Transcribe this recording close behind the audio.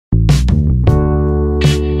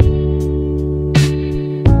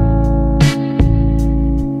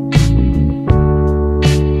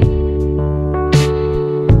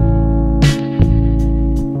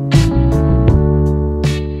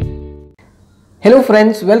Hello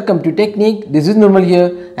friends, welcome to Technique. This is Nirmal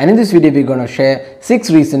here, and in this video we're going to share 6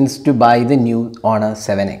 reasons to buy the new Honor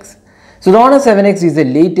 7X. So the Honor 7X is the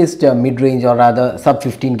latest mid-range or rather sub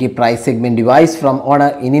 15k price segment device from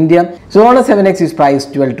Honor in India. So Honor 7X is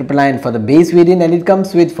priced 12,999 for the base variant, and it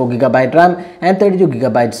comes with 4GB RAM and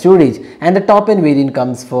 32GB storage, and the top end variant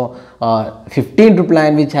comes for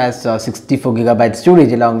 15,999 which has 64GB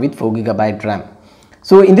storage along with 4GB RAM.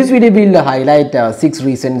 So in this video we will highlight 6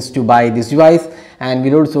 reasons to buy this device, and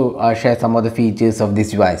we'll also share some of the features of this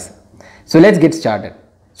device. So let's get started.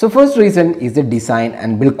 So first reason is the design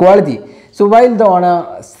and build quality. So while the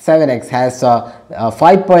Honor 7X has a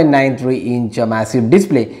 5.93 inch massive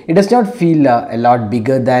display, it does not feel a lot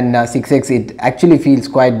bigger than 6X. It actually feels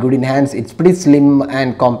quite good in hands. It's pretty slim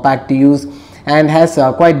and compact to use, and has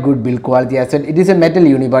quite good build quality as well. It is a metal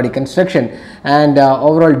unibody construction, and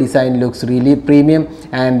overall design looks really premium,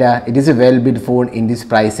 and it is a well built phone in this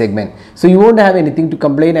price segment. So you won't have anything to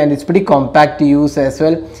complain, and it's pretty compact to use as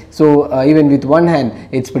well. So even with one hand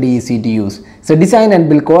it's pretty easy to use. So design and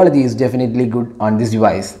build quality is definitely good on this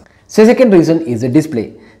device. So second reason is the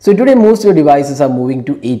display. So today most of the devices are moving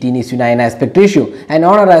to 18:9 aspect ratio, and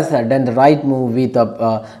Honor has done the right move with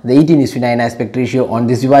the 18:9 aspect ratio on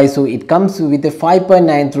this device. So it comes with a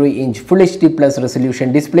 5.93 inch Full HD Plus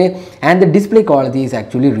resolution display, and the display quality is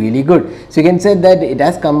actually really good. So you can say that it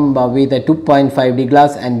has come with a 2.5D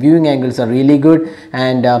glass, and viewing angles are really good,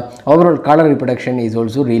 and overall color reproduction is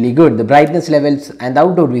also really good. The brightness levels and the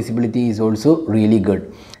outdoor visibility is also really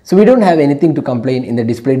good. So we don't have anything to complain in the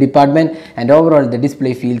display department, and overall the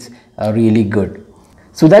display feels really good.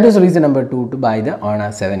 So that is reason number 2 to buy the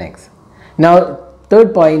Honor 7X. Now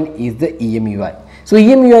third point is the EMUI. So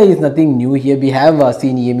EMUI is nothing new here. We have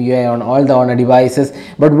seen EMUI on all the Honor devices,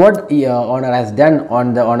 but what Honor has done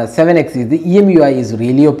on the Honor 7X is the EMUI is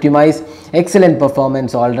really optimized, excellent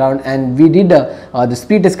performance all around, and we did the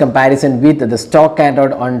speed test comparison with the stock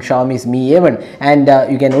Android on Xiaomi's Mi A1, and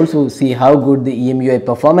you can also see how good the EMUI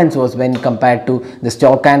performance was when compared to the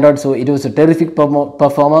stock Android. So it was a terrific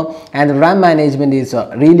performer, and the RAM management is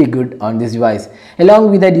really good on this device.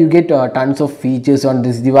 Along with that, you get tons of features on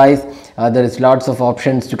this device. There is lots of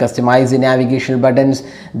options to customize the navigational buttons.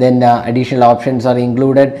 Then additional options are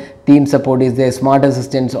included. Team support is there. Smart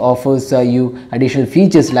Assistant offers you additional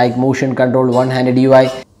features like motion control, one-handed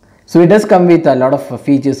UI. So it does come with a lot of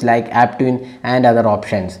features like App Twin and other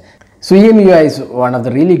options. So EMUI is one of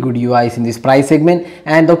the really good UIs in this price segment,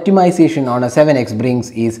 and the optimization on a 7X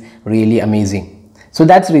brings is really amazing. So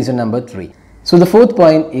that's reason number 3. So the fourth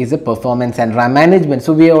point is the performance and RAM management.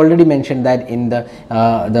 So we already mentioned that in the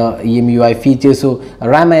EMUI feature. So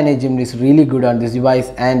RAM management is really good on this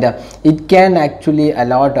device, and it can actually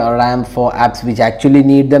allot RAM for apps which actually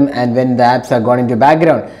need them, and when the apps are gone into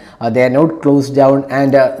background, they are not closed down,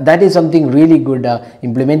 and that is something really good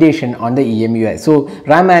implementation on the EMUI. So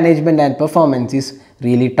RAM management and performance is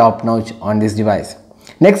really top notch on this device.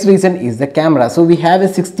 Next reason is the camera. So we have a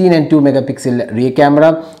 16 and 2 megapixel rear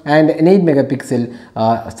camera and an 8 megapixel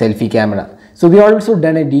selfie camera. So we also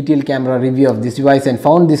done a detailed camera review of this device and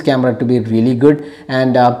found this camera to be really good,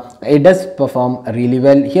 and it does perform really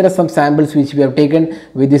well. Here are some samples which we have taken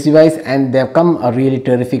with this device, and they have come really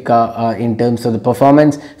terrific in terms of the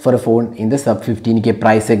performance for a phone in the sub 15k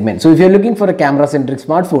price segment. So if you are looking for a camera centric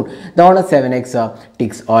smartphone, the Honor 7X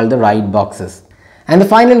ticks all the right boxes. And the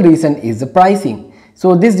final reason is the pricing.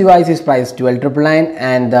 So this device is priced 12,999,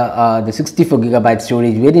 and the 64GB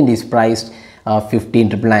storage variant is priced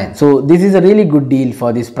 15,999. So this is a really good deal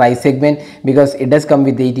for this price segment, because it does come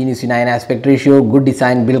with 18:9 aspect ratio, good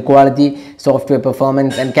design, build quality, software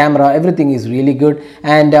performance, and camera. Everything is really good,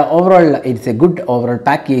 and overall it's a good overall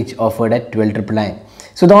package offered at 12,999.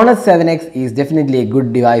 So the Honor 7X is definitely a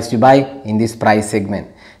good device to buy in this price segment.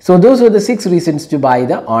 So those were the 6 reasons to buy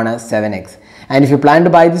the Honor 7X. And if you plan to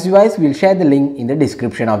buy this device, we'll share the link in the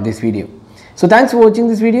description of this video. So thanks for watching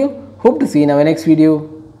this video. Hope to see you in our next video.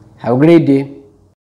 Have a great day.